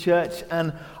Church,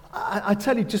 and I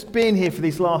tell you, just being here for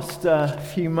these last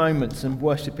few moments and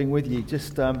worshipping with you,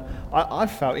 I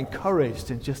felt encouraged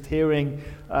in just hearing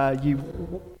you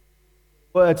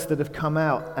words that have come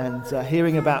out and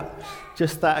hearing about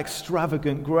just that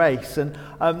extravagant grace. And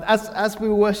as we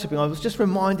were worshipping, I was just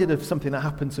reminded of something that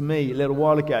happened to me a little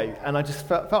while ago, and I just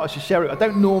felt I should share it. I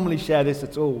don't normally share this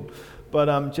at all,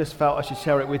 but just felt I should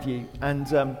share it with you.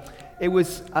 And it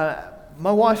was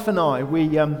my wife and I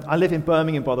live in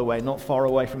Birmingham, by the way, not far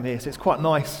away from here, so it's quite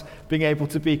nice being able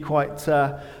to be quite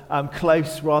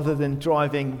close rather than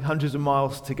driving hundreds of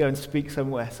miles to go and speak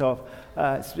somewhere. So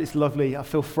it's lovely. I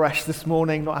feel fresh this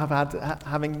morning,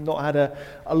 having not had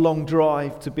a long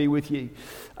drive to be with you.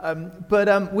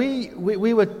 But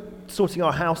we were sorting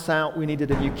our house out. We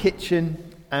needed a new kitchen,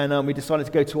 and we decided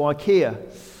to go to IKEA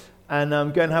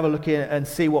and go and have a look in and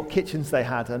see what kitchens they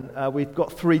had. And we've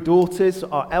got 3 daughters.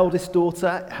 Our eldest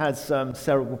daughter has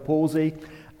cerebral palsy,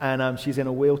 and she's in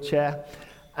a wheelchair.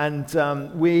 And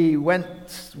we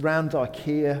went round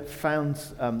IKEA, found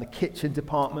the kitchen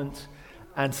department,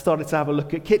 and started to have a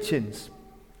look at kitchens.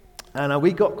 And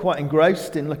we got quite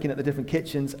engrossed in looking at the different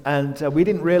kitchens, and we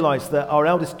didn't realise that our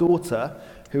eldest daughter,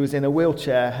 who was in a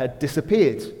wheelchair, had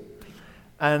disappeared.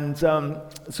 And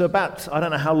so about, I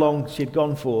don't know how long she'd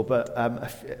gone for, but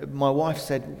my wife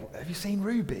said, "Have you seen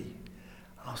Ruby?"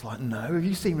 And I was like, "No, have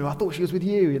you seen Ruby? I thought she was with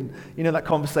you." And you know that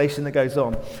conversation that goes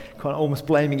on, kind of almost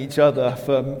blaming each other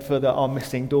for our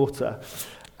missing daughter.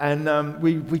 And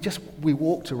we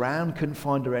walked around, couldn't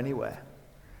find her anywhere.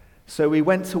 So we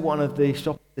went to one of the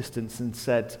shop assistants and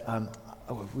said,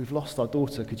 "We've lost our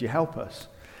daughter, could you help us?"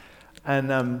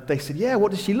 And they said, "Yeah, what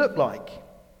does she look like?"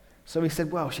 So we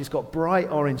said, "Well, she's got bright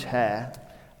orange hair,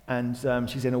 and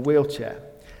she's in a wheelchair."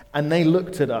 And they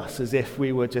looked at us as if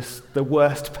we were just the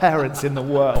worst parents in the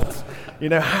world. You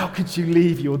know, how could you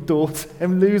leave your daughter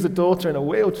and lose a daughter in a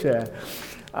wheelchair?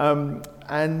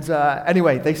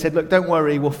 Anyway, they said, "Look, don't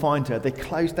worry, we'll find her." They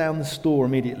closed down the store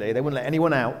immediately. They wouldn't let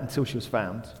anyone out until she was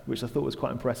found, which I thought was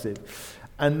quite impressive.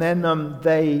 And then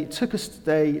they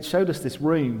showed us this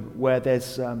room where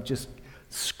there's just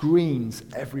screens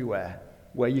everywhere,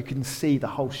 where you can see the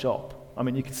whole shop. I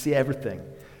mean, you can see everything.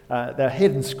 They're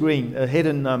hidden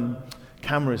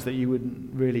cameras that you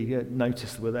wouldn't really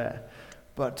notice were there.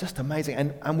 But just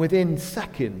amazing. And within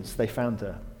seconds, they found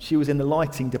her. She was in the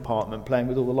lighting department, playing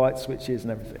with all the light switches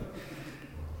and everything.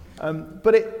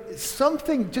 But it's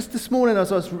something, just this morning,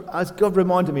 as God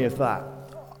reminded me of that,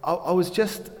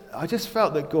 I just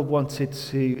felt that God wanted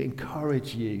to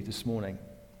encourage you this morning,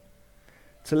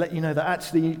 to let you know that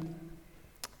actually,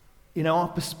 you know, our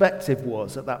perspective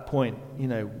was at that point, you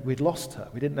know, we'd lost her.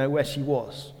 We didn't know where she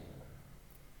was.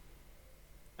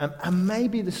 And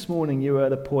maybe this morning you were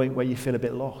at a point where you feel a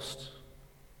bit lost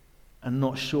and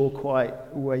not sure quite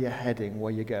where you're heading,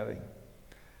 where you're going,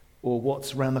 or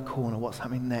what's around the corner, what's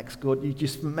happening next. God, you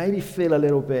just maybe feel a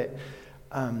little bit,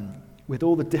 with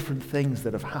all the different things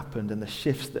that have happened and the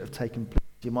shifts that have taken place,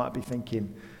 you might be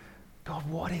thinking, "God,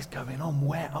 what is going on?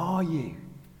 Where are you?"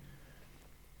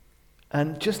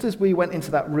 And just as we went into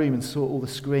that room and saw all the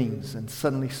screens and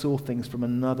suddenly saw things from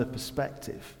another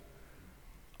perspective,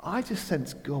 I just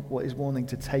sense God is wanting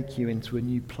to take you into a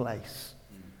new place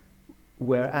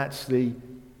where actually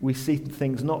we see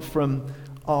things not from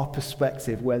our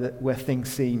perspective, where things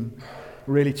seem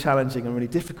really challenging and really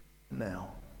difficult now,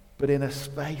 but in a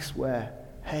space where,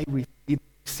 hey, we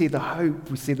see the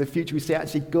hope, we see the future, we see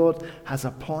actually God has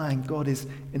a plan. God is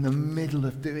in the middle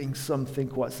of doing something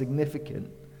quite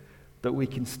significant that we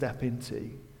can step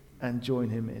into and join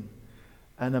him in.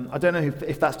 And I don't know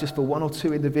if that's just for 1 or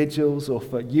 2 individuals or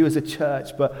for you as a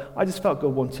church, but I just felt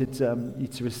God wanted you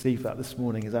to receive that this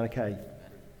morning. Is that okay?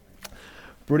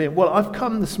 Brilliant. Well, I've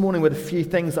come this morning with a few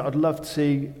things that I'd love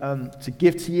to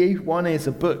give to you. One is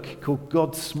a book called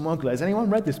God's Smuggler. Has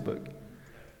anyone read this book?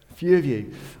 A few of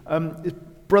you.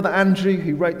 Brother Andrew,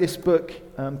 who wrote this book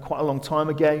quite a long time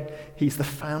ago, he's the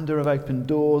founder of Open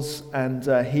Doors, and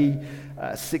he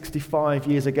 65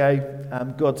 years ago,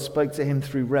 God spoke to him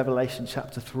through Revelation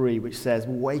chapter 3, which says,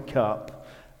 "Wake up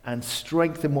and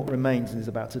strengthen what remains and is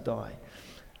about to die."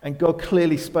 And God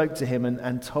clearly spoke to him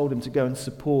and told him to go and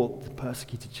support the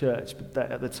persecuted church. But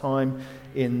that at the time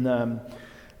in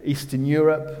Eastern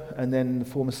Europe, and then the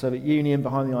former Soviet Union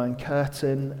behind the Iron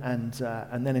Curtain, and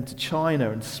then into China,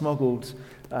 and smuggled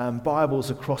Bibles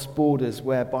across borders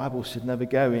where Bibles should never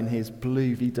go in his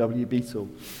blue VW Beetle.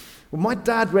 Well, my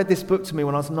dad read this book to me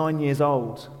when I was 9 years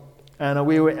old, and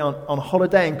we were on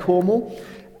holiday in Cornwall,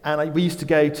 and we used to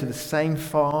go to the same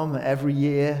farm every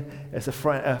year as a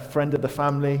friend of the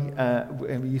family, and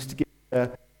we used to give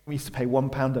We used to pay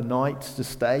 £1 a night to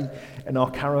stay in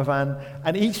our caravan.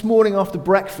 And each morning after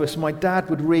breakfast, my dad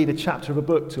would read a chapter of a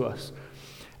book to us.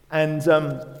 And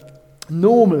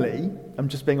normally, I'm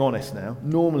just being honest now,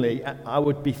 normally I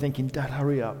would be thinking, Dad,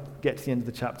 hurry up, get to the end of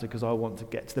the chapter because I want to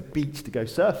get to the beach to go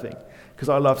surfing. Because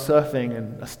I love surfing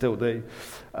and I still do.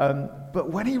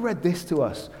 But when he read this to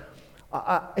us,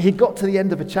 he got to the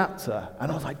end of a chapter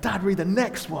and I was like, Dad, read the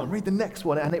next one.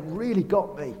 And it really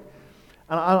got me.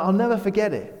 And I'll never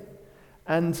forget it.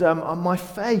 And my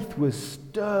faith was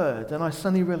stirred. And I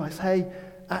suddenly realized, hey,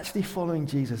 actually following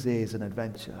Jesus is an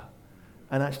adventure.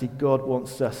 And actually God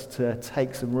wants us to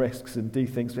take some risks and do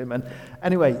things for him. And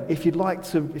anyway, if you'd like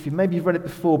to, maybe you've read it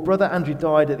before, Brother Andrew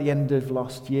died at the end of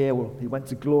last year. Well, he went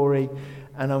to glory.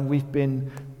 And we've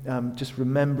been just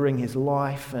remembering his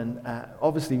life and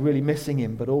obviously really missing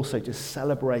him, but also just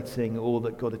celebrating all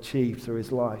that God achieved through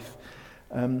his life.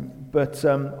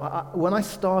 When I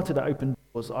started at Open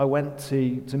Doors, I went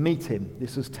to meet him.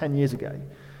 This was 10 years ago.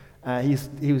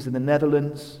 He was in the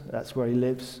Netherlands. That's where he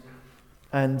lives.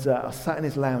 And I sat in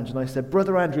his lounge and I said,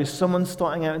 Brother Andrew, is someone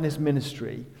starting out in this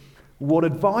ministry, what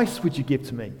advice would you give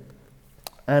to me?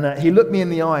 And he looked me in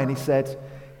the eye and he said,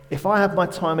 if I had my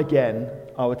time again,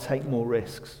 I would take more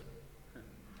risks.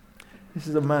 This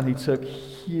is a man who took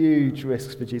huge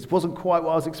risks for Jesus. Wasn't quite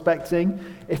what I was expecting.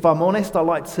 If I'm honest, I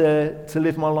like to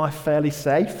live my life fairly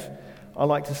safe. I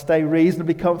like to stay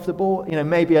reasonably comfortable.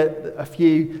 Maybe a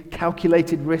few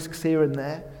calculated risks here and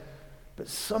there. But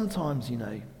sometimes,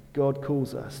 God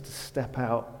calls us to step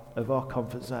out of our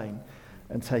comfort zone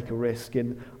and take a risk.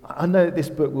 And I know that this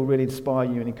book will really inspire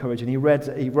you and encourage you.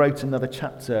 And he wrote another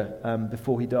chapter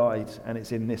before he died, and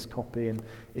it's in this copy. And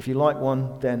if you like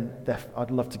one, then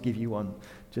I'd love to give you one,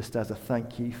 just as a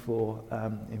thank you for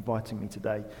inviting me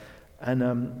today. And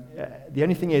the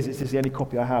only thing is, this is the only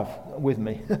copy I have with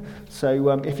me.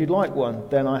 So if you'd like one,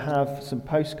 then I have some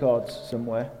postcards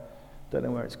somewhere. Don't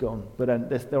know where it's gone, but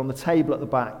they're on the table at the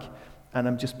back.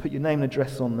 And just put your name and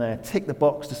address on there. Tick the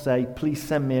box to say, please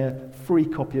send me a free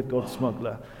copy of God's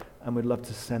Smuggler. And we'd love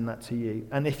to send that to you.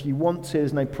 And if you want to,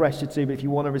 there's no pressure to, but if you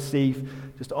want to receive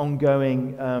just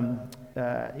ongoing,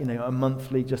 a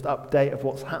monthly just update of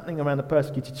what's happening around the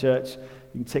persecuted church,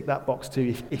 you can tick that box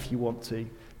too if you want to,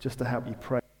 just to help you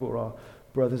pray for our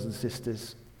brothers and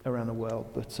sisters around the world.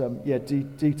 But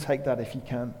do take that if you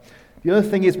can. The other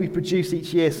thing is we produce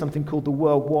each year something called the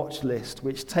World Watch List,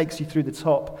 which takes you through the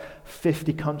top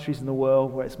 50 countries in the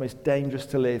world where it's most dangerous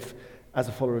to live as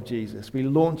a follower of Jesus. We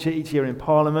launch it each year in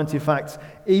Parliament. In fact,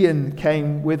 Ian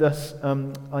came with us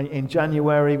in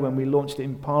January when we launched it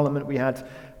in Parliament. We had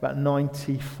about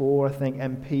 94, I think,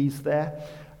 MPs there.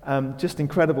 Just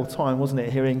incredible time, wasn't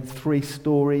it, hearing 3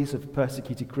 stories of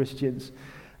persecuted Christians.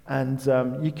 And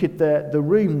the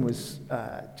room was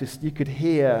you could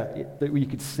hear, you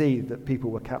could see that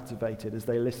people were captivated as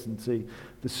they listened to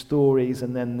the stories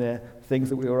and then the things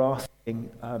that we were asking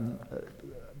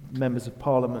members of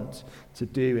Parliament to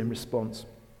do in response.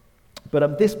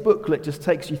 But this booklet just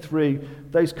takes you through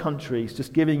those countries,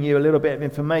 just giving you a little bit of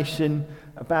information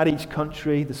about each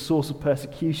country, the source of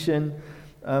persecution,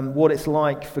 what it's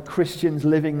like for Christians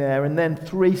living there, and then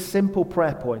 3 simple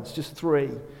prayer points, just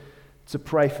 3, to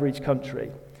pray for each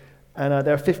country. And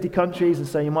there are 50 countries, and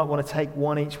so you might want to take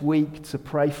one each week to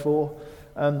pray for.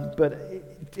 But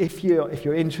if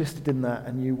you're interested in that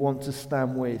and you want to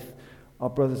stand with our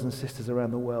brothers and sisters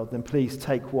around the world, then please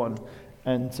take one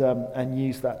and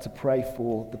use that to pray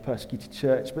for the persecuted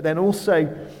church. But then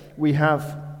also we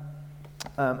have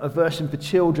a version for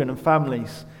children and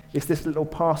families. It's this little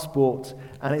passport,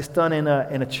 and it's done in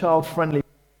a child-friendly way.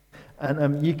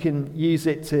 And you can use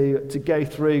it to go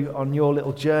through on your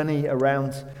little journey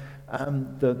around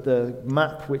the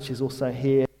map, which is also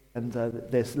here. And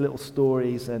there's little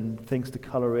stories and things to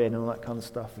colour in and all that kind of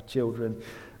stuff for children.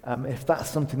 If that's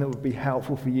something that would be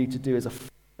helpful for you to do as a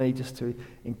family, just to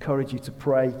encourage you to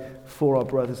pray for our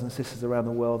brothers and sisters around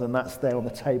the world, and that's there on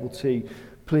the table too.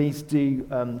 Please do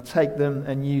take them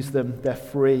and use them. They're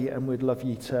free, and we'd love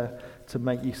you to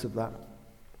make use of that.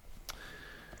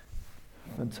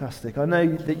 Fantastic. I know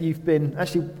that you've been...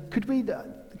 Actually, could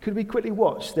we quickly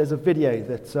watch? There's a video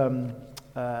that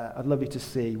I'd love you to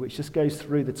see, which just goes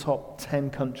through the top 10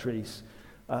 countries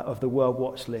of the World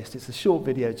Watch List. It's a short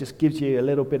video. It just gives you a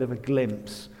little bit of a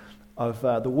glimpse of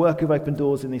the work of Open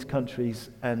Doors in these countries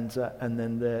and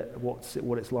then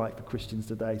what it's like for Christians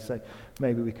today. So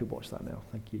maybe we could watch that now.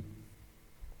 Thank you.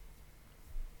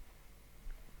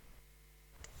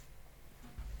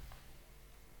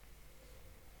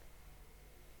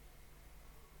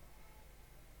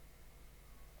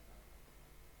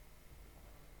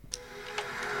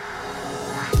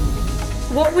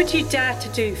 What would you dare to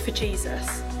do for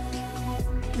Jesus?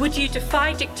 Would you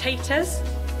defy dictators?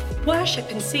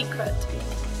 Worship in secret?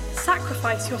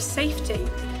 Sacrifice your safety?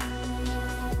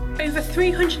 Over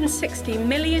 360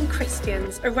 million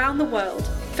Christians around the world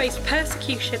face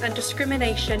persecution and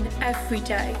discrimination every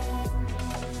day.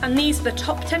 And these are the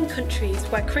top 10 countries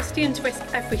where Christians risk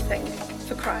everything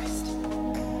for Christ.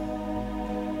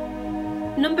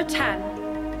 Number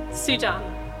 10, Sudan.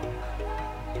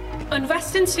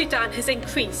 Unrest in Sudan has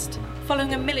increased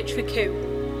following a military coup.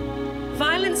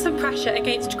 Violence and pressure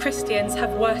against Christians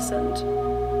have worsened.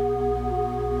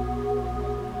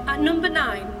 At number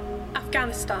 9,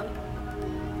 Afghanistan.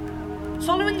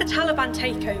 Following the Taliban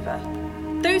takeover,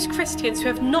 those Christians who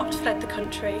have not fled the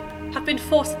country have been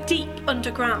forced deep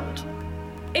underground.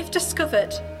 If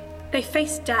discovered, they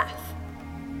face death.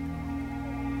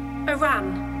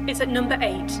 Iran is at number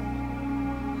 8.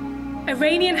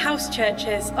 Iranian house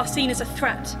churches are seen as a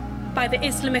threat by the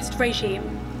Islamist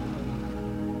regime.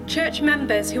 Church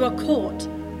members who are caught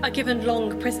are given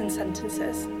long prison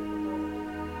sentences.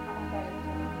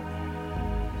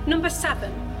 Number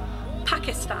 7,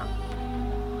 Pakistan.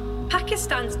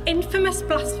 Pakistan's infamous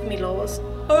blasphemy laws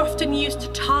are often used to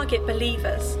target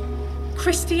believers.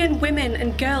 Christian women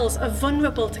and girls are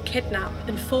vulnerable to kidnap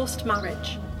and forced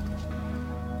marriage.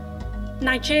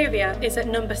 Nigeria is at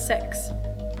number 6.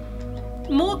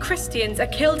 More Christians are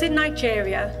killed in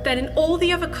Nigeria than in all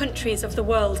the other countries of the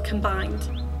world combined.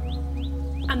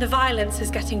 And the violence is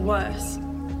getting worse.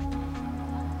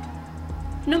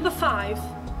 Number 5,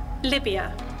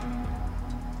 Libya.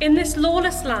 In this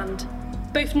lawless land,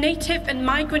 both native and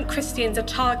migrant Christians are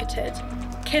targeted,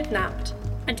 kidnapped,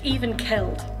 and even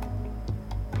killed.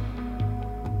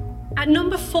 At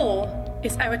number 4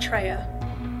 is Eritrea.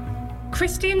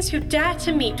 Christians who dare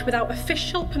to meet without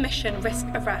official permission risk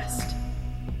arrest.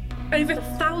 Over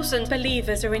 1,000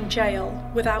 believers are in jail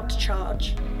without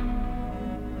charge.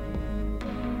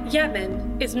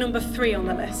 Yemen is number 3 on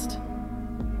the list.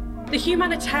 The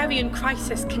humanitarian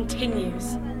crisis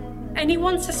continues.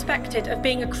 Anyone suspected of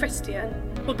being a Christian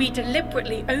will be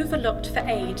deliberately overlooked for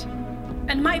aid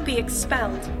and might be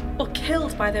expelled or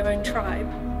killed by their own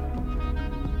tribe.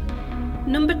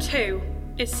 Number 2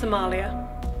 is Somalia.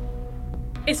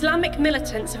 Islamic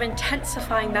militants are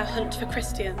intensifying their hunt for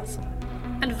Christians,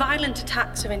 and violent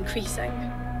attacks are increasing.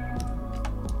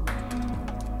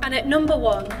 And at number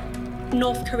 1,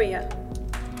 North Korea,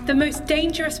 the most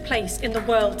dangerous place in the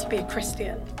world to be a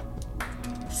Christian.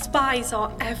 Spies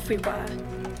are everywhere.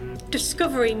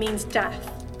 Discovery means death,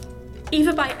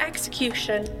 either by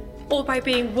execution or by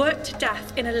being worked to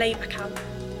death in a labour camp.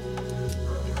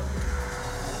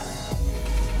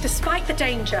 Despite the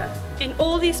danger, in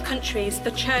all these countries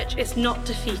the church is not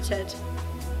defeated.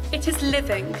 It is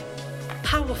living,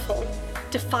 powerful,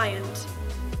 defiant.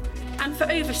 And for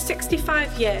over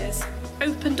 65 years,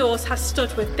 Open Doors has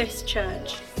stood with this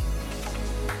church.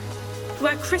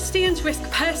 Where Christians risk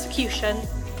persecution,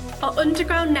 our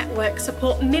underground networks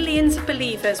support millions of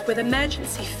believers with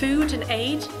emergency food and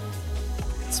aid,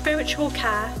 spiritual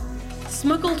care,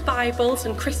 smuggled Bibles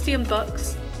and Christian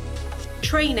books,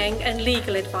 training and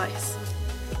legal advice.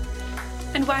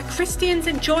 And where Christians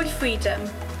enjoy freedom,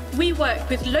 we work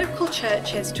with local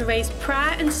churches to raise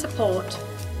prayer and support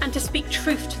and to speak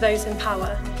truth to those in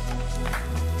power.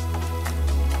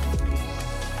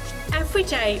 Every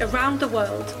day around the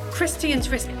world, Christians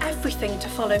risk everything to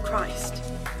follow Christ.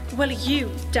 Will you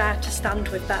dare to stand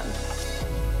with them?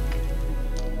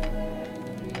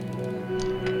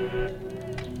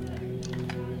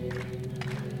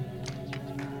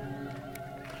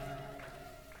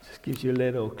 Just gives you a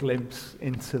little glimpse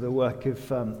into the work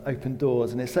of Open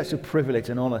Doors, and it's such a privilege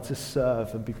and honour to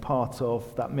serve and be part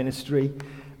of that ministry.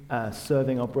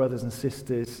 Serving our brothers and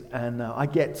sisters, and I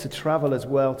get to travel as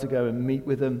well to go and meet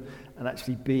with them and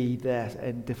actually be there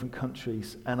in different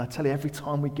countries. And I tell you, every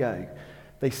time we go,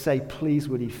 they say, please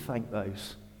would you thank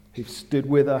those who've stood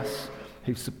with us,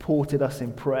 who've supported us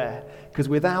in prayer, because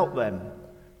without them,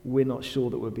 we're not sure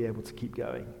that we'll be able to keep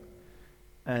going.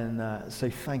 And so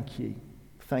thank you.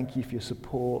 Thank you for your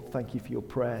support. Thank you for your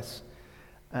prayers.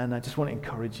 And I just want to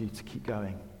encourage you to keep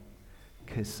going,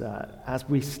 because as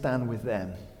we stand with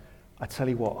them, I tell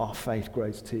you what, our faith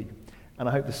grows too. And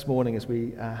I hope this morning, as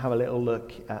we have a little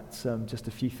look at just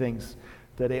a few things,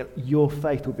 that your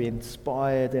faith will be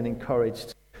inspired and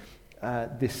encouraged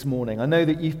this morning. I know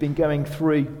that you've been going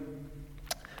through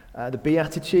the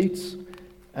Beatitudes,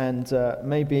 and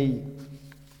maybe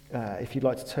if you'd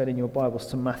like to turn in your Bibles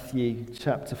to Matthew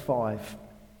chapter 5,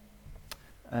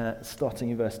 starting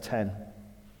in verse 10.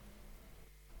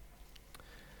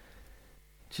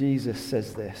 Jesus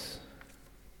says this: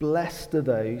 Blessed are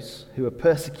those who are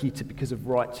persecuted because of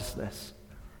righteousness,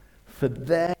 for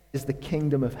theirs is the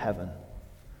kingdom of heaven.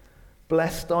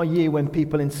 Blessed are you when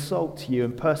people insult you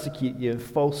and persecute you and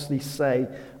falsely say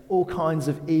all kinds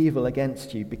of evil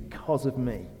against you because of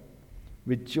me.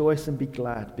 Rejoice and be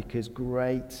glad, because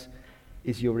great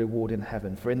is your reward in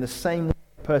heaven. For in the same way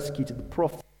they persecuted the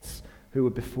prophets who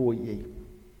were before you.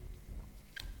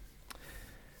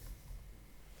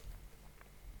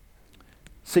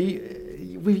 So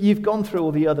you've gone through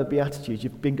all the other Beatitudes.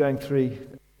 You've been going through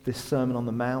this Sermon on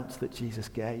the Mount that Jesus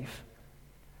gave.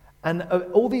 And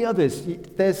all the others,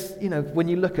 there's, when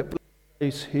you look at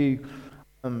blessed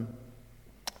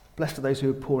are those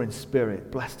who are poor in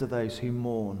spirit, blessed are those who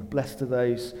mourn, blessed are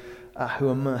those who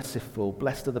are merciful,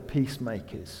 blessed are the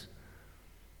peacemakers.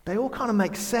 They all kind of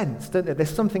make sense, don't they?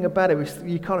 There's something about it which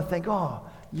you kind of think, oh,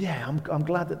 yeah, I'm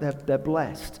glad that they're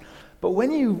blessed. But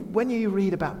when you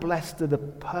read about blessed are the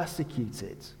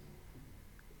persecuted,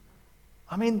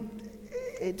 I mean,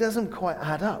 it doesn't quite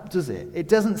add up, does it? It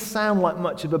doesn't sound like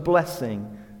much of a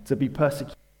blessing to be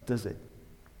persecuted, does it?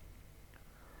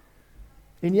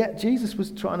 And yet Jesus was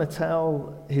trying to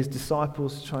tell his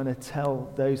disciples, trying to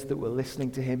tell those that were listening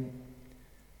to him,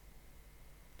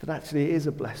 that actually it is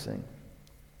a blessing.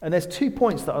 And there's 2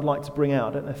 points that I'd like to bring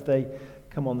out. I don't know if they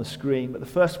come on the screen, but the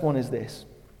first one is this: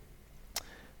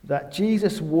 that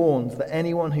Jesus warned that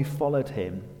anyone who followed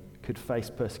him could face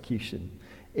persecution.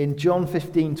 In John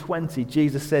 15:20,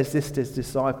 Jesus says this to his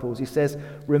disciples. He says,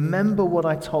 "Remember what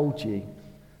I told you.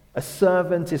 A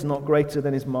servant is not greater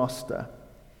than his master.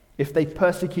 If they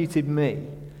persecuted me,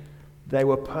 they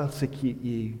will persecute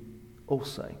you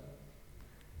also."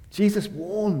 Jesus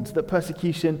warned that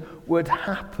persecution would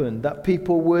happen, that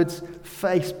people would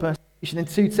face persecution. In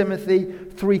 2 Timothy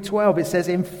 3:12, it says,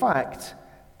 "In fact,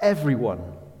 everyone,"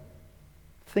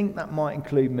 I think that might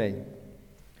include me.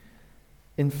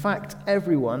 "In fact,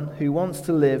 everyone who wants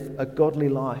to live a godly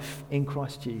life in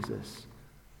Christ Jesus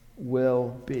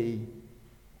will be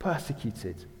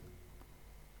persecuted."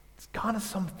 It's kind of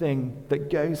something that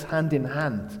goes hand in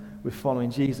hand with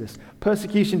following Jesus.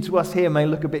 Persecution to us here may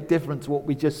look a bit different to what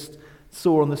we just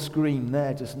saw on the screen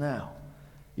there just now.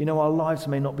 Our lives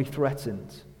may not be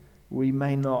threatened. We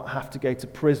may not have to go to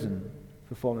prison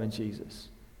for following Jesus.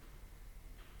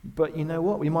 But you know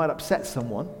what? We might upset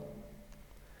someone.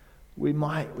 We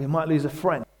might lose a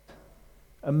friend.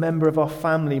 A member of our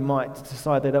family might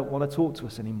decide they don't want to talk to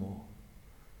us anymore.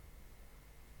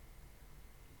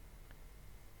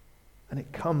 And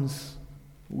it comes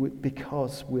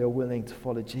because we are willing to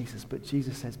follow Jesus. But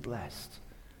Jesus says, blessed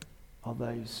are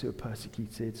those who are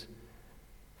persecuted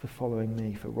for following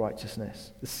me, for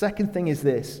righteousness. The second thing is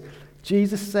this: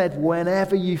 Jesus said,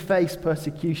 whenever you face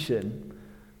persecution,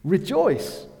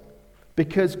 rejoice,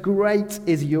 because great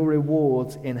is your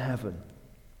reward in heaven.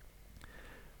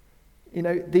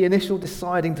 The initial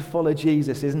deciding to follow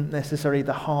Jesus isn't necessarily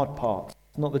the hard part.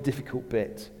 It's not the difficult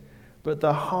bit. But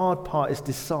the hard part is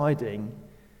deciding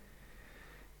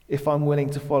if I'm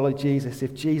willing to follow Jesus,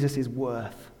 if Jesus is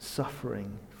worth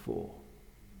suffering for.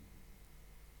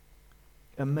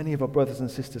 And many of our brothers and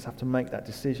sisters have to make that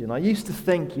decision. I used to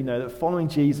think, that following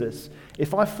Jesus,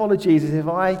 if I follow Jesus, if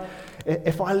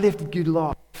I lived a good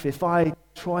life, if I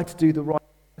tried to do the right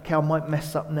thing, okay, I might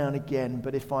mess up now and again,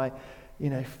 but if I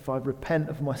repent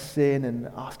of my sin and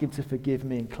ask him to forgive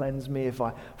me and cleanse me, if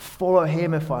I follow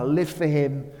him, if I live for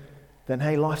him, then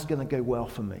hey, life's going to go well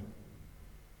for me.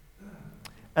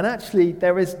 And actually,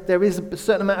 there is a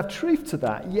certain amount of truth to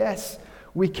that. Yes,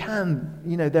 we can,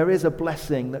 there is a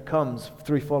blessing that comes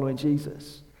through following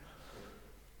Jesus.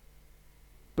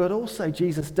 But also,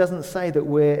 Jesus doesn't say that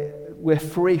we're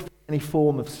free from any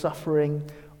form of suffering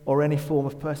or any form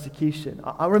of persecution.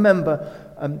 I remember,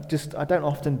 I don't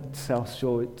often tell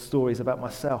short stories about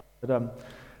myself, but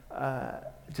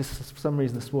just for some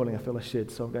reason this morning I feel I should,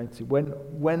 so I'm going to.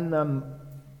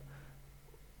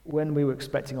 When we were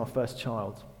expecting our first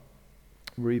child,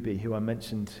 Ruby, who I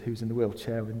mentioned, who's in the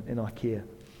wheelchair in IKEA,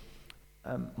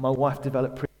 my wife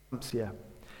developed preeclampsia,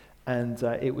 and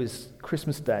it was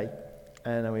Christmas Day,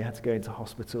 and we had to go into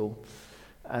hospital,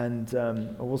 and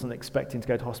I wasn't expecting to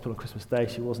go to hospital on Christmas Day.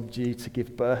 She wasn't due to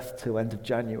give birth till end of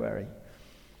January,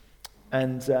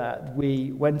 and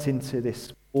we went into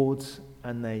this ward,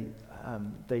 and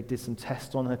they did some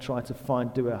tests on her, tried to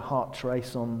do a heart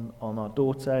trace on our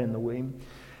daughter in the womb,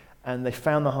 and they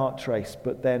found the heart trace,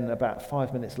 but then about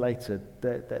 5 minutes later,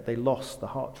 they lost the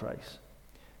heart trace.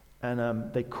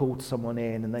 And they called someone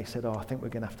in, and they said, I think we're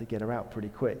going to have to get her out pretty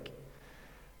quick.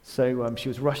 So she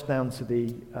was rushed down to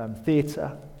the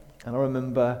theatre, and I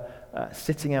remember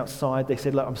sitting outside. They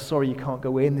said, look, I'm sorry you can't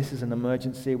go in. This is an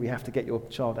emergency. We have to get your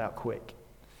child out quick.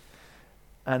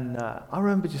 And I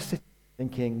remember just sitting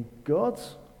thinking, God,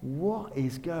 what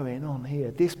is going on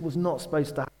here? This was not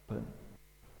supposed to happen.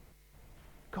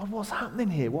 God, what's happening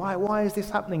here? Why is this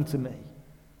happening to me?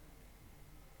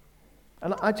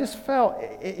 And I just felt,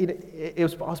 I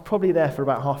was probably there for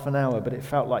about half an hour, but it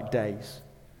felt like days.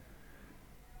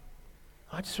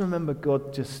 I just remember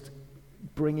God just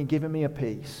giving me a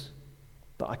peace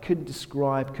that I couldn't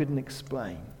describe, couldn't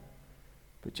explain,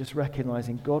 but just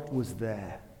recognizing God was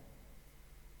there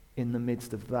in the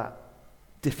midst of that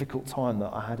difficult time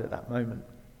that I had at that moment.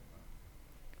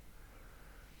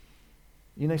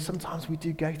 You know, sometimes we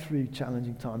do go through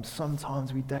challenging times.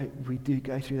 Sometimes we don't. We do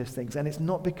go through those things. And it's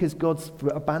not because God's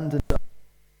abandoned us.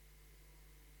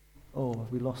 Oh,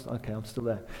 have we lost? Okay, I'm still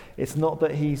there. It's not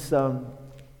that he's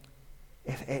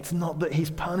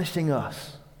punishing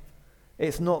us.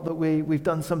 It's not that we've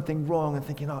done something wrong and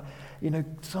thinking,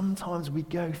 sometimes we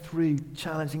go through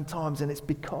challenging times and it's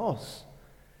because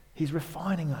he's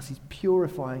refining us, he's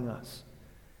purifying us.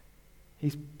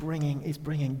 He's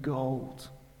bringing gold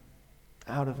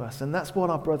out of us. And that's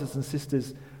what our brothers and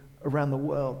sisters around the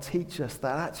world teach us,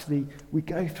 that actually we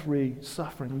go through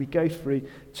suffering, we go through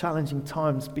challenging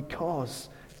times because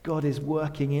God is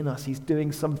working in us. He's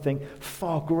doing something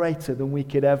far greater than we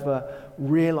could ever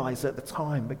realize at the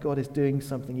time, but God is doing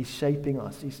something. He's shaping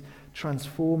us. He's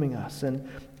transforming us.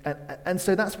 And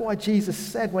so that's why Jesus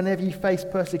said, whenever you face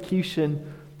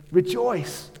persecution,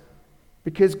 rejoice,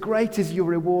 because great is your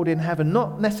reward in heaven.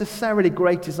 Not necessarily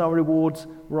great is our reward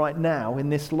right now in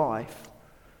this life,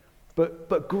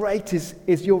 but great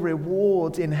is your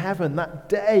reward in heaven, that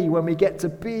day when we get to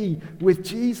be with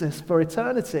Jesus for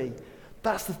eternity.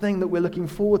 That's the thing that we're looking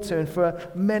forward to. And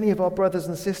for many of our brothers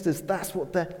and sisters, that's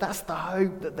the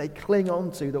hope that they cling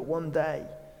on to, that one day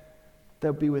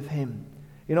they'll be with him.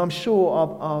 You know, I'm sure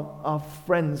our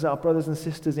friends, our brothers and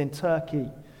sisters in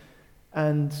Turkey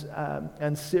and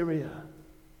Syria,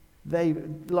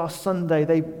 last Sunday,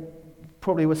 they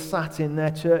probably were sat in their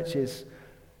churches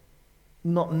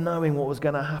not knowing what was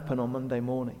going to happen on Monday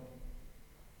morning.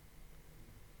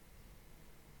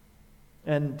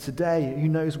 And today, who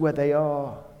knows where they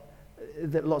are?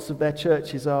 That lots of their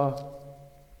churches are.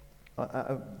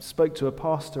 I spoke to a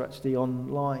pastor actually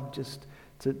online just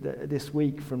this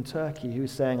week from Turkey who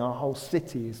was saying our whole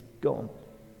city is gone.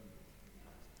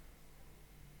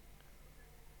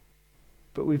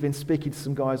 But we've been speaking to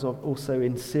some guys also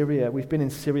in Syria. We've been in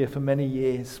Syria for many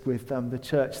years with the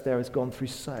church there has gone through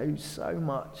so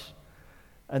much.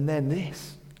 And then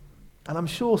this. And I'm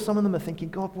sure some of them are thinking,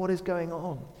 God, what is going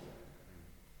on?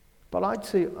 But I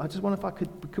just wonder if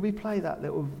could we play that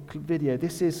little video?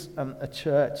 This is a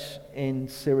church in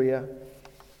Syria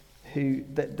who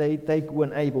they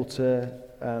weren't able to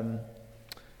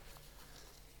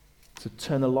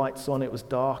turn the lights on. It was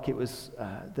dark. It was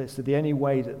so the only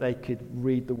way that they could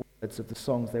read the words of the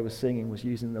songs they were singing was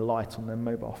using the light on their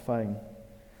mobile phone.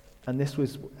 And this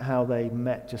was how they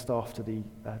met just after the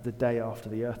day after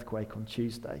the earthquake on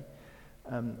Tuesday.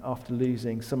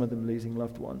 After some of them losing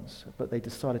loved ones, but they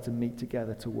decided to meet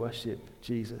together to worship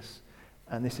Jesus.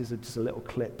 And this is just a little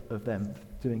clip of them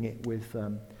doing it with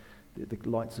the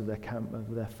lights of their camera,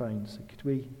 with their phones. So could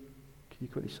you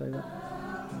quickly show that?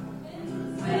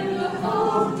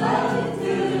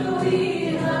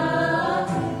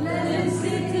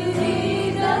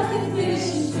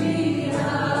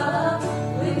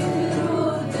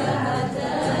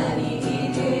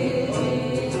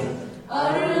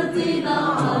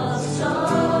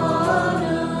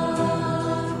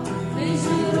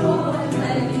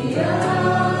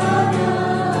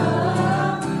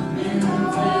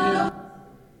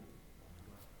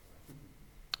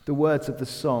 The words of the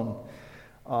song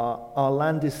are, "Our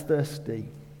land is thirsty,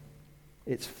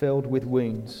 it's filled with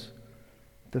wounds.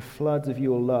 The flood of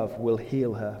your love will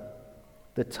heal her.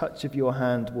 The touch of your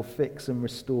hand will fix and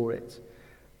restore it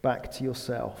back to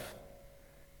yourself.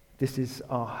 This is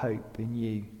our hope in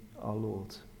you, our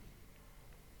Lord."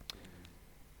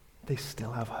 They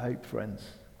still have hope, friends,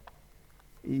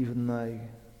 even though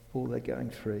all they're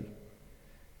going through.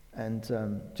 And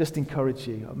just encourage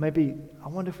you. Maybe, I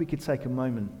wonder if we could take a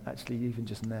moment, actually, even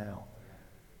just now,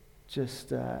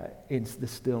 just in the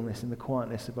stillness, in the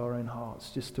quietness of our own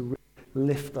hearts, just to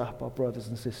lift up our brothers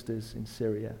and sisters in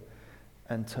Syria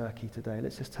and Turkey today.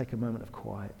 Let's just take a moment of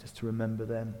quiet, just to remember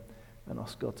them and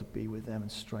ask God to be with them and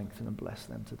strengthen and bless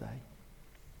them today.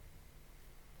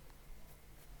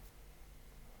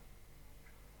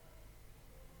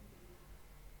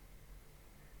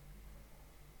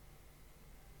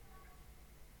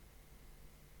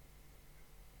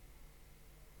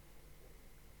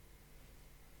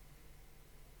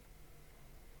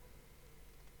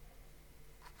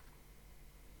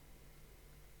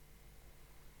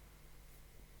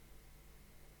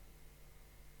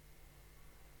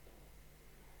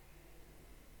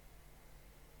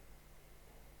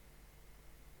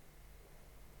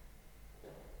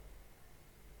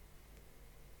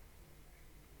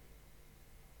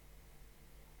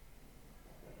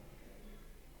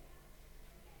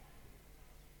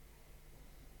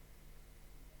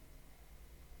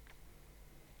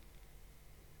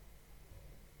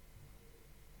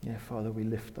 Father, we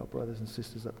lift our brothers and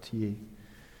sisters up to you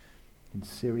in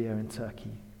Syria and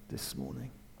Turkey this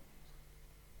morning.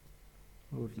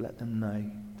 Lord, let them know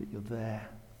that you're there.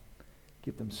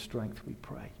 Give them strength, we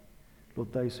pray.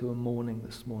 Lord, those who are mourning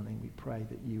this morning, we pray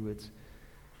that you'd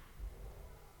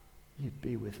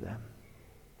be with them.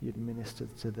 You'd minister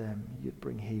to them. You'd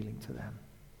bring healing to them.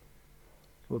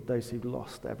 Lord, those who've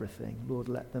lost everything, Lord,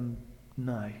 let them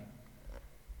know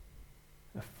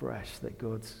afresh that,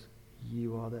 God,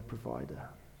 you are their provider.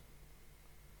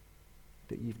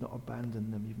 That you've not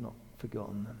abandoned them, you've not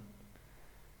forgotten them.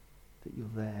 That you're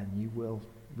there and you will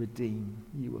redeem,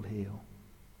 you will heal,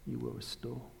 you will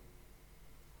restore.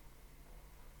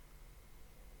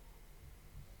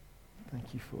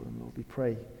 Thank you for them, Lord. We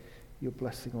pray your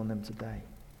blessing on them today.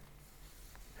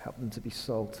 Help them to be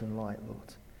salt and light,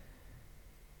 Lord.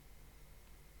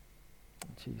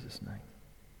 In Jesus' name.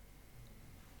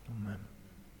 Amen.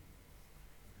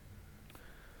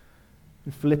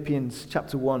 In Philippians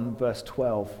chapter 1, verse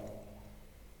 12,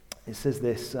 it says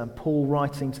this, Paul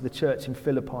writing to the church in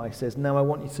Philippi says, "Now I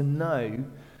want you to know,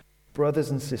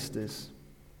 brothers and sisters,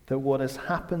 that what has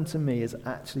happened to me has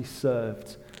actually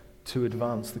served to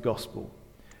advance the gospel."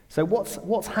 So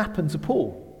what's happened to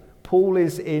Paul? Paul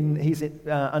is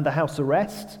under house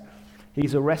arrest.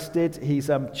 He's arrested. He's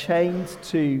chained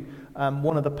to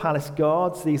one of the palace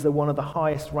guards. These are one of the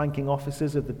highest ranking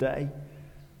officers of the day.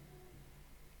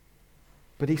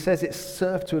 But he says it's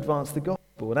served to advance the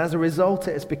gospel. And as a result,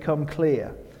 it has become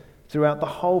clear throughout the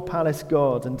whole palace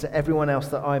guard and to everyone else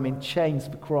that I'm in chains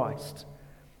for Christ.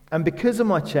 And because of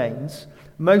my chains,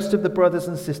 most of the brothers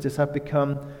and sisters have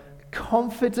become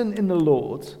confident in the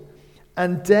Lord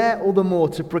and dare all the more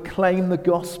to proclaim the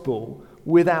gospel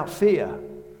without fear.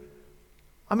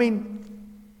 I mean,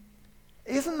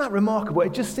 isn't that remarkable?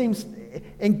 It just seems,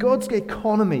 in God's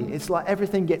economy, it's like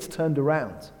everything gets turned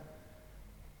around.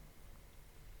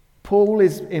 Paul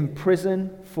is in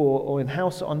prison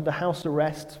under house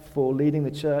arrest for leading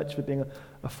the church, for being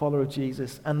a follower of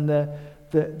Jesus. And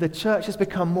the church has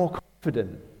become more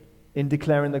confident in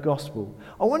declaring the gospel.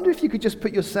 I wonder if you could just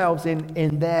put yourselves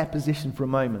in their position for a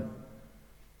moment.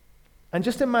 And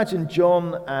just imagine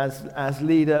John as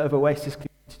leader of Oasis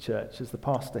Community Church, as the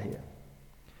pastor here.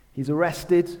 He's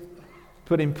arrested,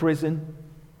 put in prison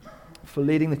for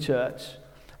leading the church.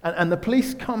 And the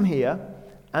police come here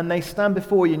and they stand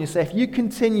before you and you say, if you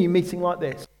continue meeting like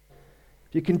this,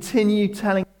 if you continue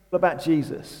telling people about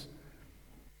Jesus,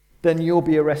 then you'll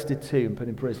be arrested too and put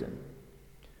in prison.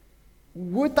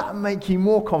 Would that make you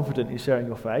more confident in sharing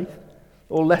your faith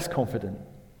or less confident?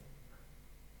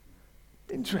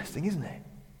 Interesting, isn't it?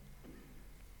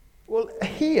 Well,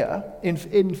 here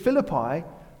in Philippi,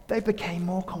 they became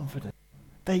more confident.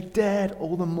 They dared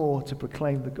all the more to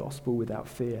proclaim the gospel without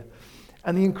fear.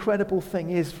 And the incredible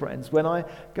thing is, friends, when I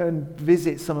go and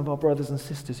visit some of our brothers and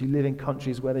sisters who live in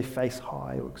countries where they face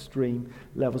high or extreme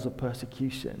levels of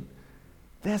persecution,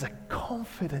 there's a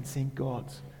confidence in God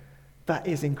that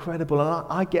is incredible. And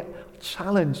I get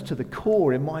challenged to the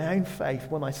core in my own faith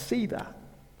when I see that.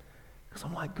 Because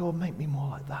I'm like, God, make me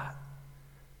more like that.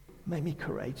 Make me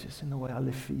courageous in the way I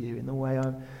live for you, in the way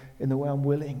I'm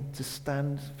willing to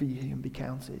stand for you and be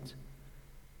counted.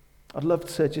 I'd love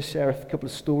to just share a couple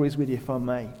of stories with you, if I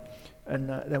may, and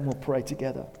then we'll pray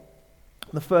together.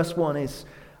 The first one is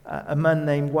a man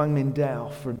named Wang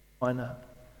Mingdao from China.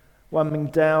 Wang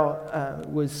Mingdao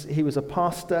was a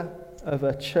pastor of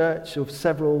a church, of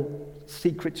several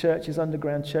secret churches,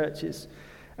 underground churches,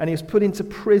 and he was put into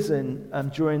prison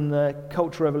during the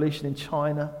Cultural Revolution in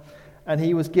China, and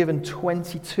he was given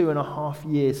 22 and a half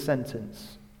years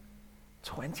sentence.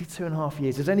 22 and a half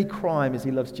years. His only crime is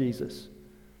he loves Jesus.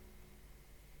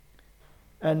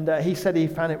 And he said he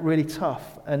found it really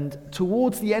tough. And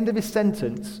towards the end of his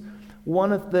sentence,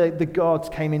 one of the guards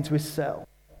came into his cell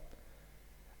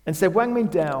and said, Wang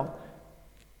Mingdao,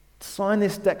 sign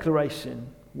this declaration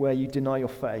where you deny your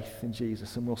faith in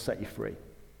Jesus and we'll set you free.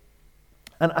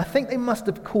 And I think they must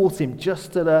have caught him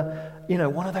just at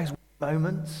one of those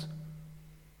moments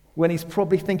when he's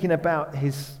probably thinking about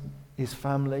his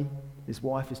family, his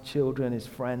wife, his children, his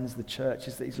friends, the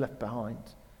churches that he's left behind.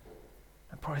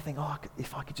 And probably think,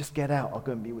 if I could just get out, I'll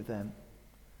go and be with them.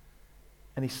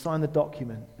 And he signed the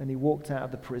document and he walked out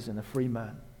of the prison, a free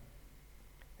man.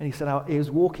 And he said he was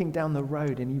walking down the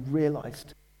road and he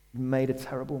realized he made a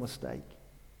terrible mistake.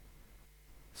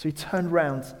 So he turned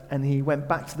around and he went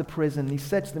back to the prison and he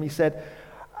said to them, he said,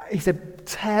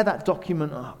 tear that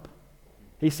document up.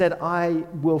 He said, I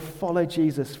will follow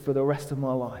Jesus for the rest of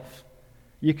my life.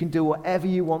 You can do whatever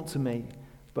you want to me,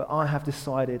 but I have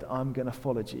decided I'm going to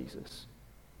follow Jesus.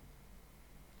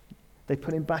 They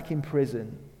put him back in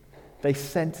prison. they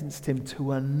sentenced him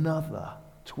to another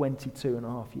 22 and a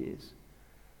half years.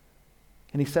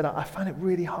 And he said, I found it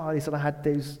really hard. He said, I had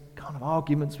those kind of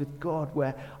arguments with God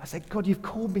where I said, God, you've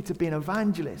called me to be an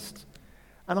evangelist.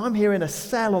 And I'm here in a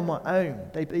cell on my own.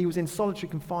 He was in solitary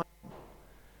confinement.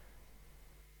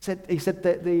 He said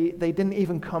that they didn't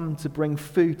even come to bring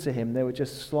food to him. They would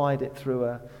just slide it through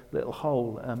a little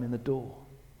hole in the door.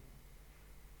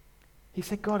 He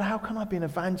said, God, how can I be an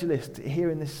evangelist here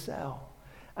in this cell?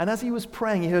 And as he was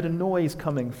praying, he heard a noise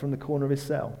coming from the corner of his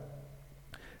cell.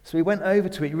 So he went over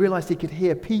to it. He realized he could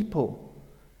hear people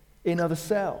in other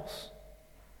cells.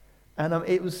 And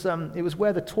it was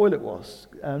where the toilet was.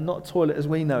 Not a toilet as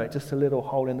we know it, just a little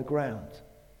hole in the ground.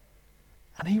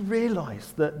 And he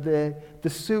realized that the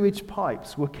sewage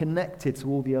pipes were connected to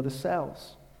all the other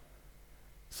cells.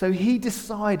 So he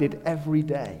decided every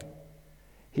day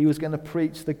he was going to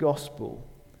preach the gospel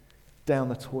down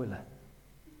the toilet.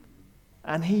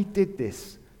 And he did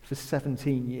this for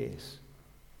 17 years.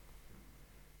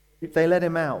 They let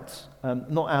him out,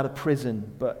 not out of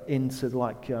prison, but into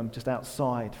just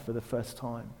outside for the first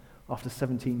time after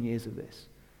 17 years of this.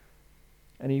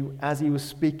 And as he was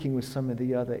speaking with some of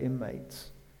the other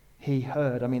inmates, he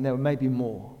heard, there were maybe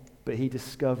more, but he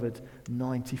discovered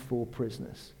 94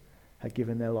 prisoners had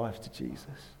given their lives to Jesus.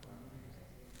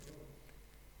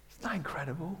 Isn't that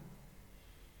incredible?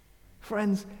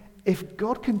 Friends, if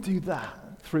God can do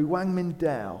that through Wang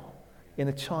Mindao in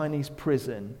a Chinese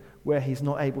prison where he's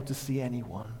not able to see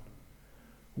anyone,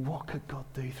 what could God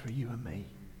do through you and me?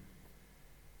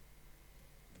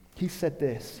 He said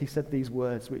these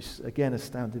words, which again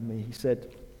astounded me. He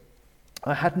said,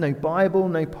 I had no Bible,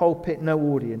 no pulpit, no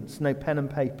audience, no pen and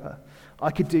paper. I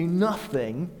could do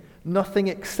nothing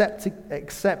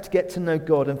except get to know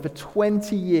God. And for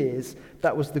 20 years,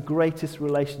 that was the greatest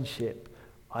relationship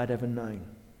I'd ever known.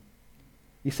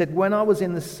 He said, when I was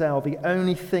in the cell, the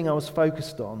only thing I was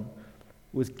focused on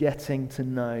was getting to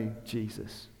know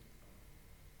Jesus.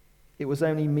 It was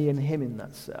only me and him in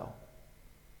that cell.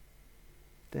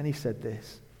 Then he said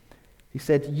this. He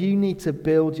said, you need to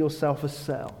build yourself a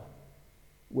cell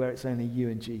where it's only you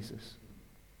and Jesus.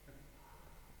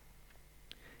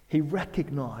 He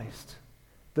recognized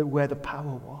that where the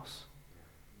power was,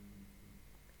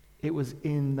 it was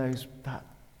in that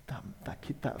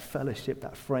fellowship,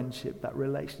 that friendship, that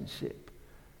relationship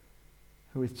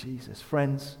with Jesus.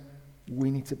 Friends,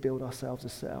 we need to build ourselves a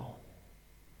cell.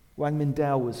 Wang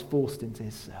Mindao was forced into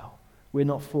his cell. We're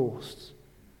not forced.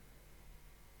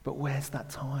 But where's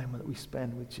that time that we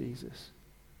spend with Jesus?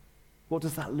 What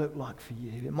does that look like for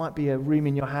you? It might be a room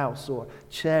in your house or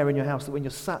a chair in your house that when you're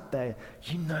sat there,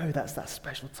 you know that's that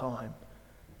special time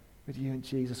with you and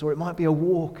Jesus. Or it might be a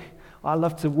walk. I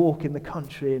love to walk in the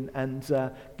country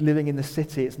and living in the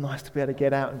city. It's nice to be able to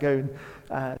get out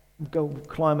and go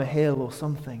climb a hill or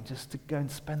something, just to go and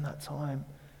spend that time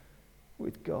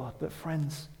with God. But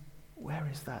friends, where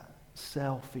is that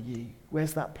cell for you?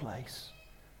 Where's that place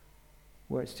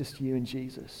where it's just you and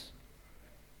Jesus?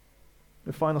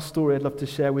 The final story I'd love to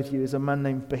share with you is a man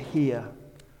named Bahir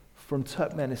from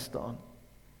Turkmenistan.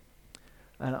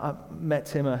 And I met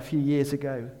him a few years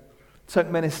ago.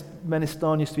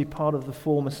 Turkmenistan used to be part of the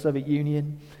former Soviet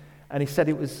Union. And he said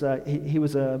it was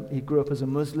he grew up as a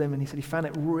Muslim, and he said he found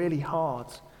it really hard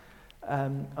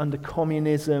under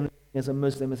communism as a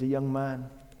Muslim, as a young man.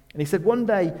 And he said one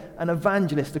day an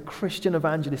evangelist, a Christian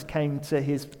evangelist, came to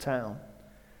his town.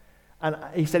 And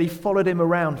he said he followed him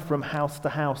around from house to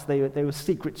house. They were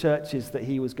secret churches that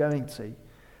he was going to.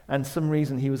 And some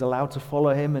reason he was allowed to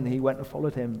follow him, and he went and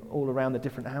followed him all around the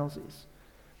different houses.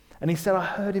 And he said, I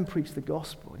heard him preach the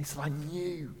gospel. And he said, I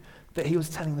knew that he was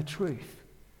telling the truth.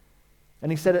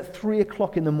 And he said at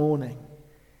 3:00 in the morning,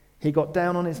 he got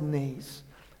down on his knees,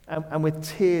 and with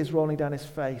tears rolling down his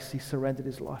face, he surrendered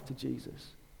his life to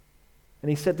Jesus. And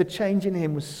he said the change in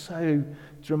him was so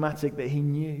dramatic that he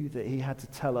knew that he had to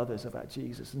tell others about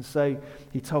Jesus. And so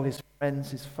he told his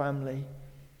friends, his family.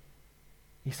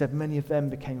 He said many of them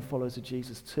became followers of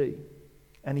Jesus too.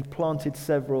 And he planted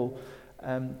several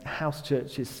house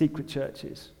churches, secret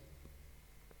churches.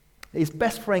 His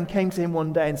best friend came to him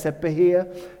one day and said,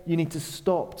 Bahir, you need to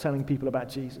stop telling people about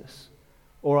Jesus,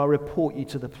 or I'll report you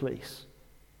to the police.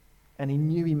 And he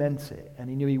knew he meant it, and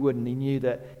he knew he wouldn't. He knew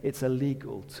that it's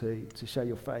illegal to show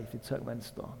your faith in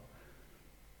Turkmenistan.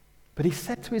 But he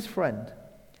said to his friend,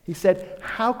 he said,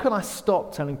 how can I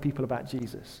stop telling people about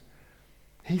Jesus?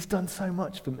 He's done so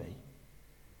much for me.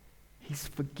 He's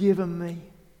forgiven me.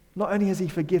 Not only has he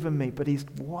forgiven me, but he's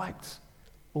wiped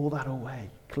all that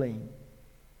away clean.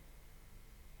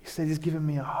 He said he's given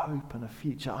me a hope and a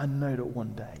future. I know that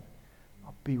one day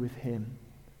I'll be with him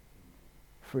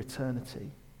for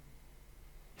eternity.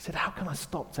 He said, how can I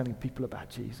stop telling people about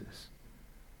Jesus?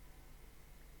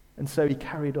 And so he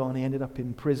carried on. He ended up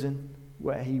in prison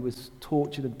where he was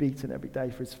tortured and beaten every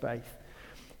day for his faith.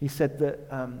 He said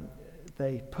that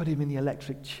they put him in the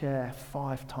electric chair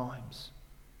 5 times.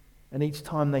 And each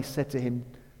time they said to him,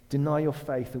 deny your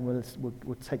faith and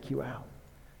we'll take you out.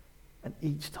 And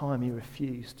each time he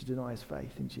refused to deny his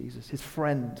faith in Jesus. His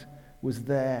friend was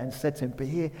there and said to him, but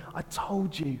here, I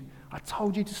told you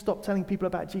to stop telling people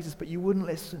about Jesus, but you wouldn't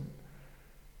listen.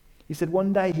 He said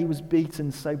one day he was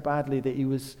beaten so badly that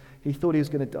he thought he was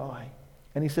going to die.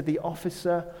 And he said the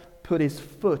officer put his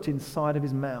foot inside of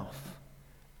his mouth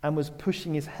and was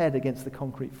pushing his head against the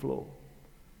concrete floor.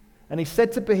 And he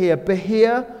said to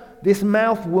Bahir, this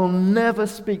mouth will never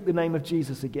speak the name of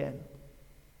Jesus again.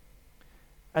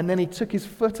 And then he took his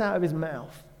foot out of his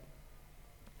mouth.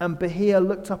 And Bahir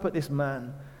looked up at this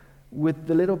man with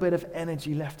the little bit of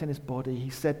energy left in his body. He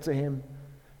said to him,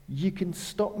 you can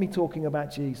stop me talking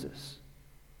about Jesus,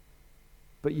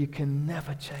 but you can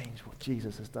never change what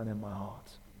Jesus has done in my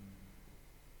heart.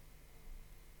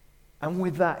 And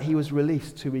with that, he was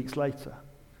released 2 weeks later.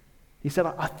 He said,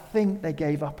 I think they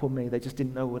gave up on me. They just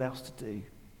didn't know what else to do.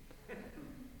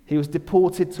 He was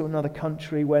deported to another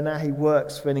country where now he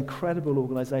works for an incredible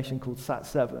organization called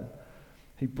Sat7.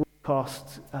 He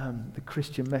broadcasts the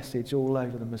Christian message all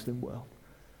over the Muslim world.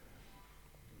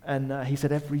 And he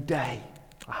said, every day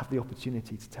I have the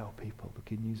opportunity to tell people the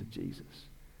good news of Jesus.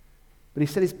 But he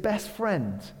said his best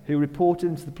friend, who reported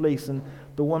him to the police and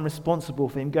the one responsible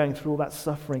for him going through all that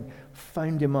suffering,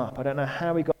 phoned him up. I don't know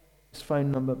how he got his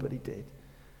phone number, but he did.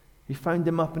 He phoned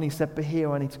him up and he said,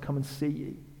 Bahir, I need to come and see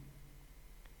you.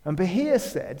 And Bahir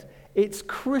said, it's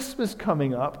Christmas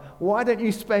coming up. Why don't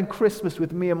you spend Christmas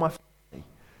with me and my family?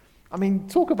 I mean,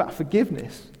 talk about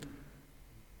forgiveness.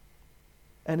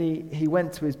 And he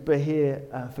went to his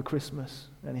Bahir for Christmas,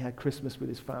 and he had Christmas with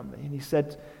his family. And he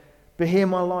said, Bahir,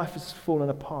 my life has fallen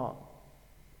apart.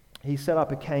 He said, I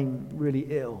became really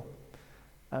ill.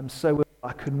 So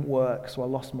I couldn't work, so I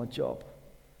lost my job.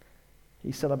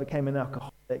 He said, I became an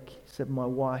alcoholic. He said, my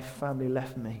wife, family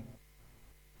left me.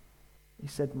 He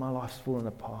said, my life's fallen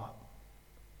apart.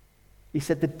 He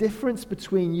said, the difference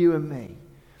between you and me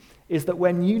is that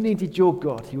when you needed your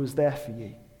God, he was there for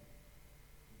you.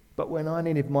 But when I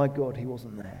needed my God, he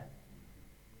wasn't there.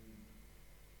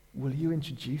 Will you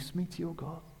introduce me to your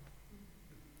God?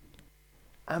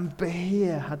 And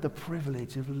Bahir had the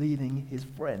privilege of leading his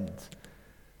friend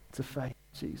to faith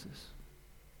in Jesus.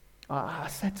 I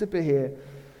said to Bahir,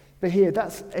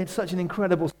 it's such an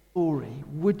incredible story.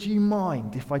 Would you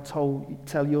mind if I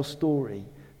tell your story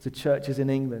to churches in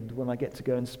England when I get to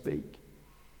go and speak?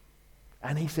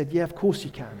 And he said, yeah, of course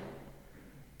you can.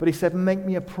 But he said, make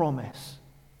me a promise.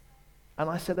 And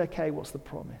I said, okay, what's the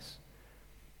promise?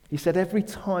 He said, every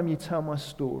time you tell my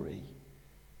story,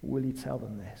 will you tell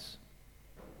them this?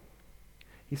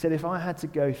 He said, if I had to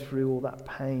go through all that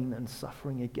pain and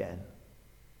suffering again,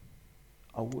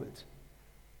 I would.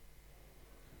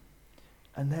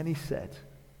 And then he said,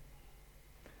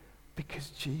 because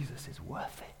Jesus is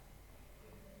worth it.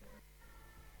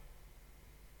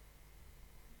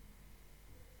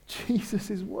 Jesus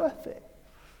is worth it.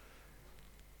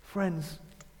 Friends,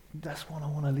 that's what I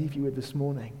want to leave you with this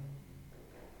morning.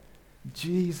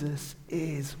 Jesus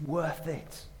is worth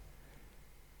it.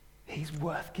 He's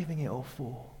worth giving it all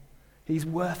for. He's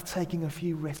worth taking a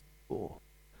few risks for.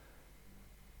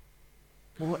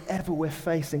 Whatever we're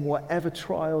facing, whatever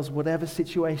trials, whatever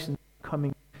situations are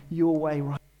coming your way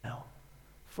right now,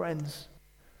 friends,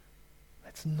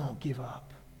 let's not give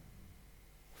up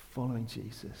following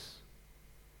Jesus.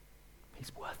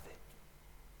 He's worth it.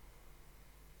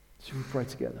 Should we pray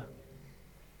together?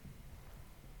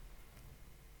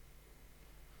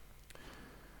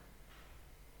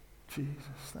 Jesus,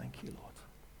 thank you, Lord.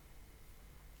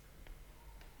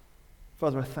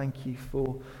 Father, I thank you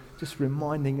for just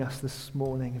reminding us this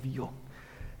morning of your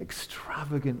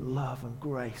extravagant love and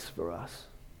grace for us.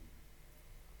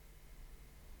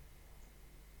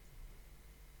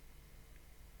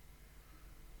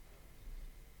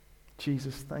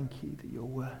 Jesus, thank you that you're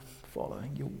worth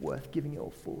following, you're worth giving it all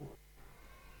for.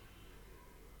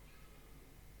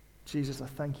 Jesus, I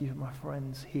thank you for my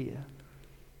friends here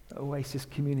at Oasis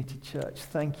Community Church.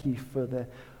 Thank you for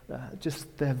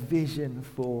just their vision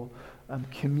for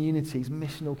communities,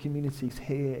 missional communities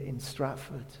here in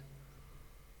Stratford.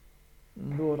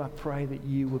 And Lord, I pray that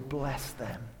you would bless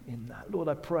them in that. Lord,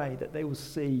 I pray that they will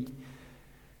see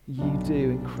you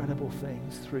do incredible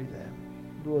things through them.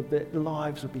 Lord, that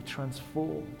lives will be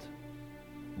transformed.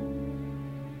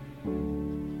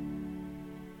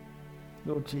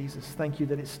 Lord Jesus, thank you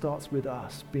that it starts with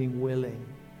us being willing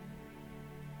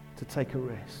to take a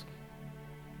risk,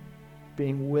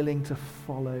 being willing to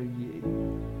follow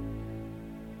you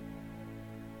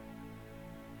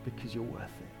because you're worth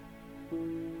it.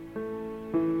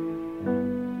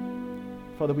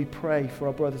 Father, we pray for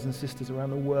our brothers and sisters around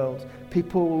the world,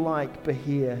 people like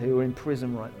Bahir who are in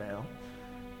prison right now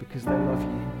because they love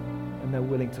you and they're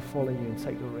willing to follow you and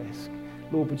take the risk.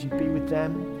 Lord, would you be with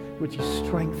them? Would you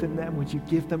strengthen them? Would you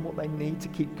give them what they need to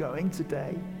keep going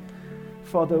today?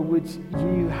 Father, would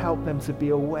you help them to be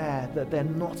aware that they're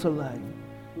not alone,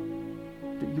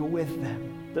 that you're with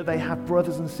them, that they have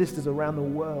brothers and sisters around the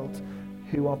world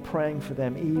who are praying for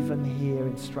them, even here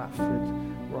in Stratford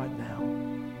right now.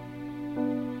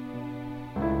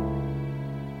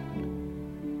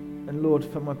 And Lord,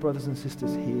 for my brothers and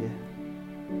sisters here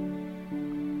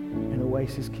in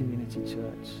Oasis Community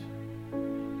Church,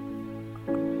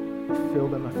 fill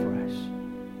them afresh.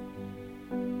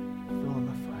 Fill them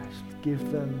afresh.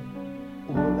 Give them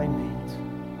all that they need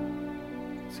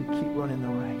to keep running the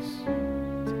race,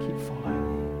 to keep following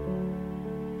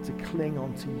you, to cling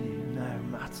on to you no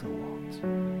matter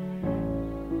what.